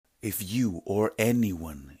If you or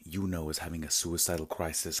anyone you know is having a suicidal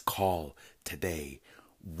crisis, call today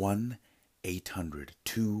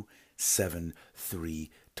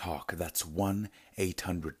 1-800-273-TALK. That's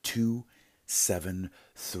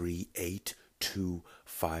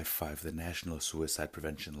 1-800-273-8255. The National Suicide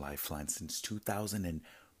Prevention Lifeline since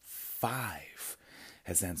 2005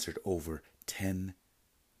 has answered over 10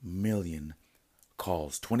 million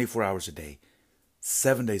calls, 24 hours a day,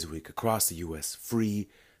 7 days a week across the U.S., free,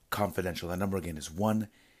 confidential. That number again is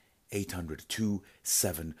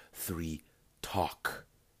 1-800-273-TALK.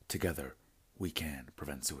 Together, we can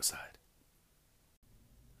prevent suicide.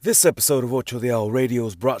 This episode of Ocho de Al Radio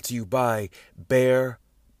is brought to you by Bear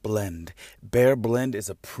Blend. Bear Blend is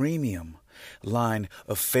a premium line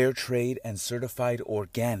of fair trade and certified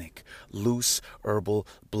organic loose herbal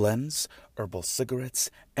blends, herbal cigarettes,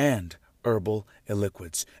 and herbal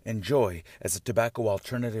liquids. Enjoy as a tobacco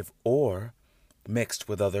alternative or mixed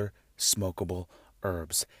with other smokable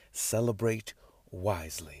herbs. Celebrate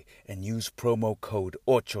wisely and use promo code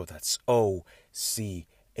OCHO, that's OCHO,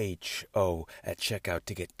 at checkout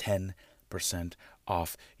to get 10%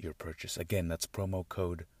 off your purchase. Again, that's promo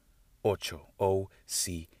code OCHO,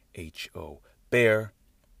 OCHO. Bear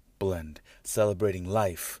Blend, celebrating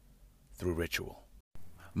life through ritual.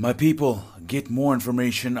 My people, get more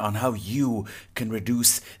information on how you can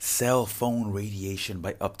reduce cell phone radiation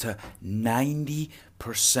by up to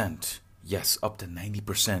 90%. Yes, up to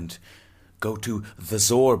 90%. Go to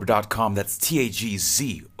thezorb.com, that's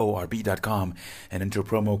TAGZORB.com, and enter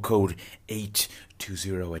promo code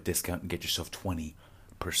 820 at discount and get yourself 20%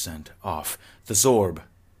 off.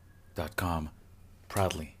 Thezorb.com,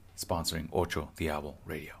 proudly sponsoring Ocho Diablo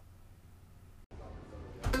Radio.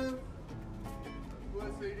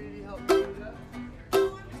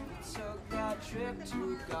 Trip to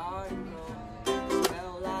a garden,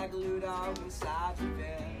 smell like Ludog inside the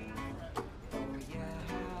bed. Oh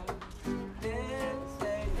yeah, this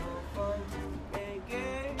ain't no fun. Make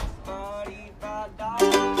it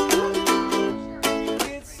 $45.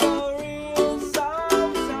 It's so real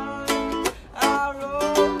sometimes. I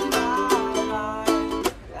roll my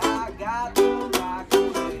mind. I got the rock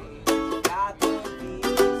away, got the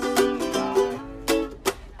VCI.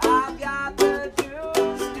 I got the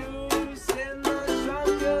juice in the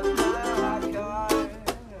trunk of my car.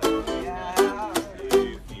 Oh, yeah.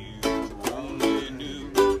 If you only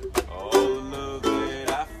knew all the love that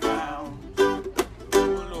I found,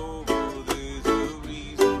 all over there's a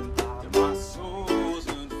reason that my soul's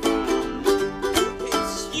unfound.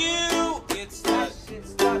 It's you, it's That that shit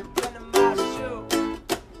stuck under my shoe.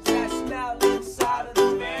 That smell inside of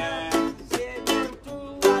the van. Sitting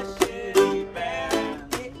through my shitty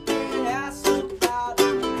band. Getting hassled by the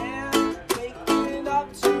man. Waking up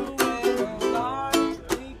to an alarm.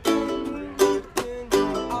 Sleeping in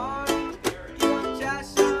your arms. Your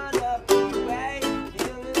chest shine up anyway.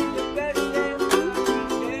 Feeling the best damn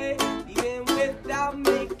every day. Even without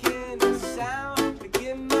making a sound.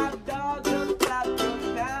 Forgive my dog a clap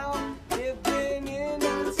of pound. Living in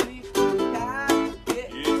a sleeping bag.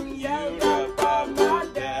 Getting yelled at by my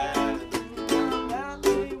dad. Come at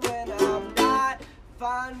me when I'm not.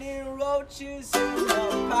 Finding roaches in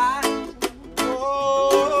the pie.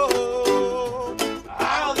 oh,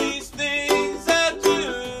 all these things I do.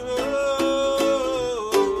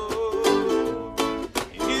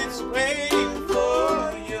 It's waiting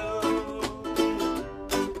for you.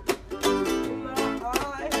 In my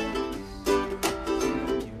eyes.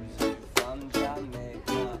 Music from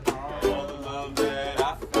Jamaica. All the love that I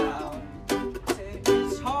found.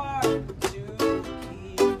 It's hard to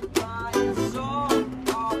keep my soul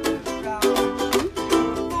off the ground.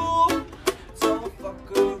 Fool, don't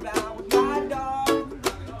fuck around with my dog.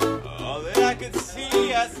 All that I could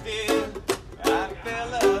see, I still, I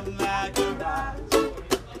fell up my garage.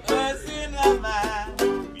 What's in my mind?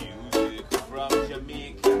 Music from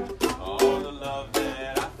Jamaica. All the love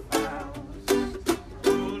that I found.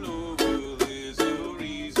 All over there's a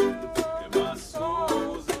reason that my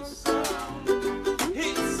soul's a sound.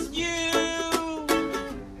 It's you.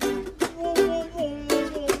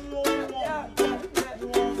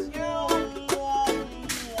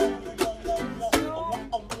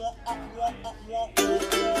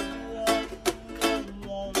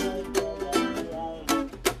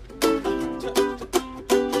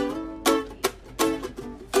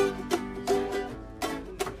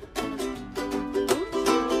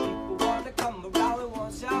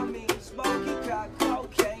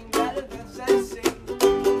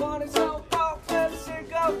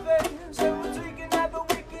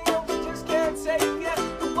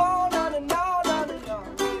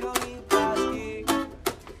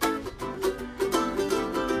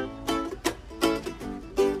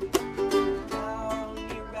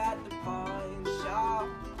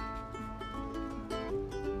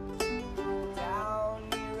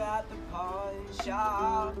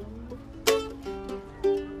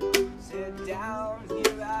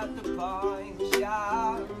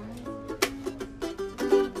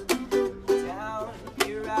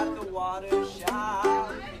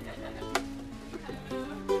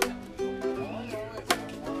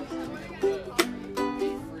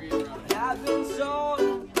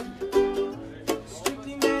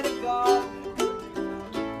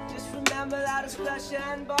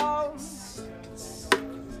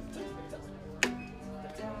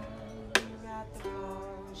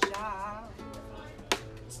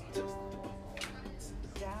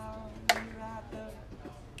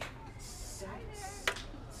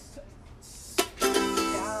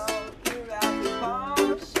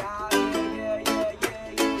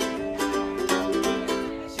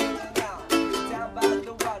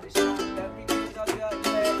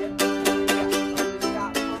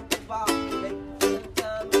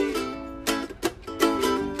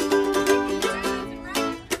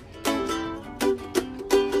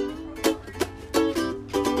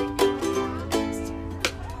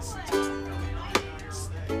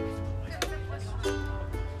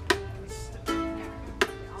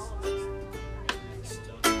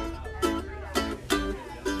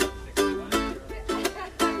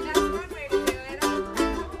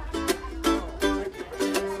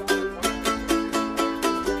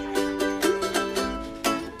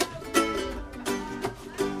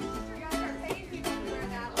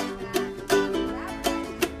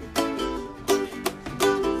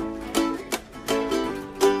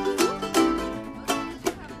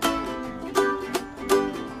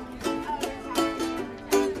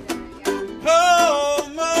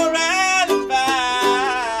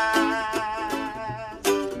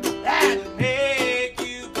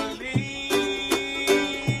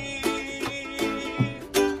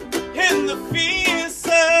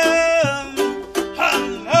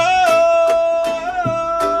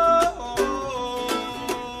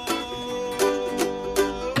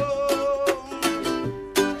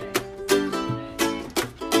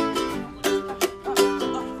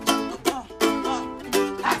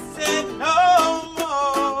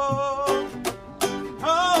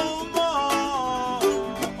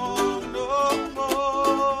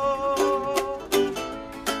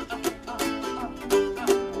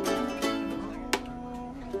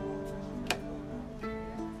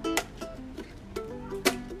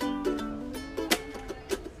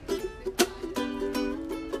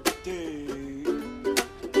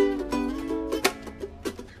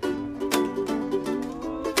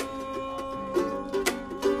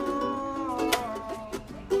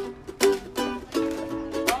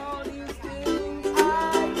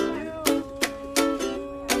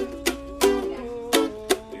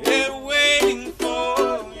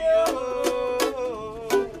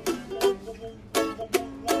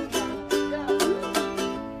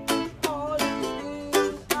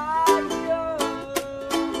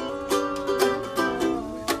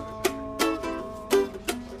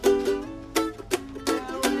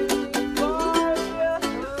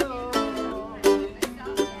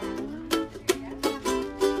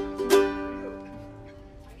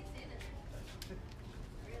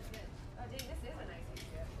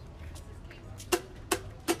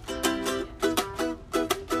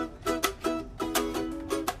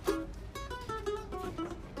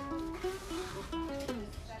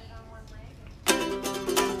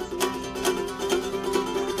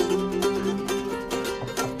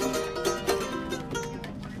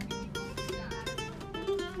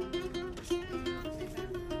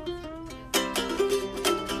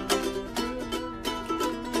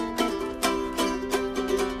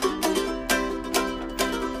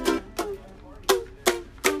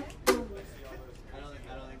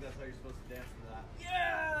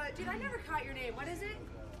 Dude, I never caught your name. What is it?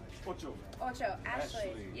 Ocho. Ocho.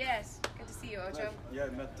 Ashley. Ashley. Yes. Good to see you, Ocho. Yeah, I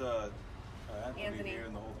met Anthony here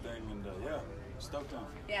and the whole thing, and yeah, stoked on.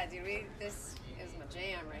 Yeah, dude, this is my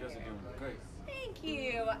jam right You guys are here. doing great. Thank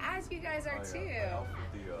you. As you guys are too. I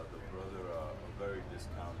offered the brother a very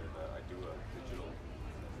discounted. I do digital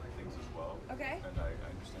things as well. Okay. And I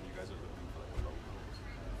understand you guys are looking for like locals.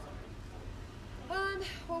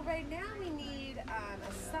 Well, right now we need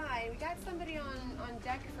a sign. We got somebody on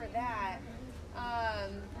deck for that.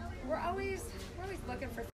 We're always looking for